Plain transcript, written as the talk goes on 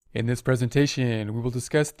In this presentation, we will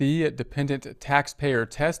discuss the dependent taxpayer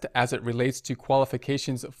test as it relates to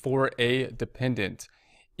qualifications for a dependent.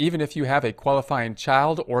 Even if you have a qualifying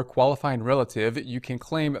child or qualifying relative, you can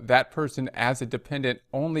claim that person as a dependent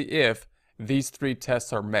only if these three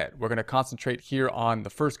tests are met. We're going to concentrate here on the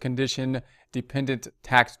first condition, dependent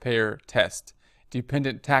taxpayer test.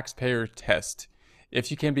 Dependent taxpayer test.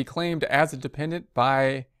 If you can be claimed as a dependent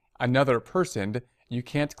by another person, you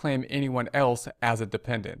can't claim anyone else as a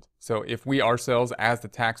dependent. So if we ourselves as the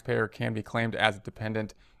taxpayer can be claimed as a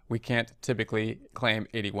dependent, we can't typically claim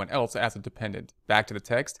anyone else as a dependent. Back to the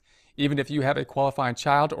text. Even if you have a qualifying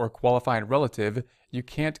child or qualifying relative, you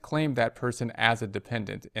can't claim that person as a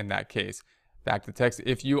dependent in that case. Back to the text.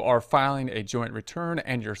 If you are filing a joint return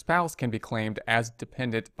and your spouse can be claimed as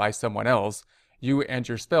dependent by someone else, you and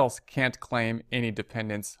your spouse can't claim any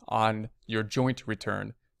dependents on your joint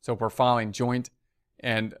return. So if we're filing joint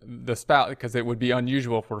and the spouse, because it would be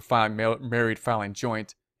unusual if we're married filing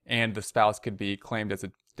joint and the spouse could be claimed as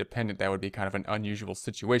a dependent. That would be kind of an unusual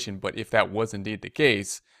situation. But if that was indeed the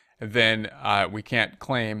case, then we can't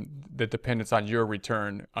claim the dependents on your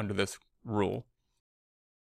return under this rule.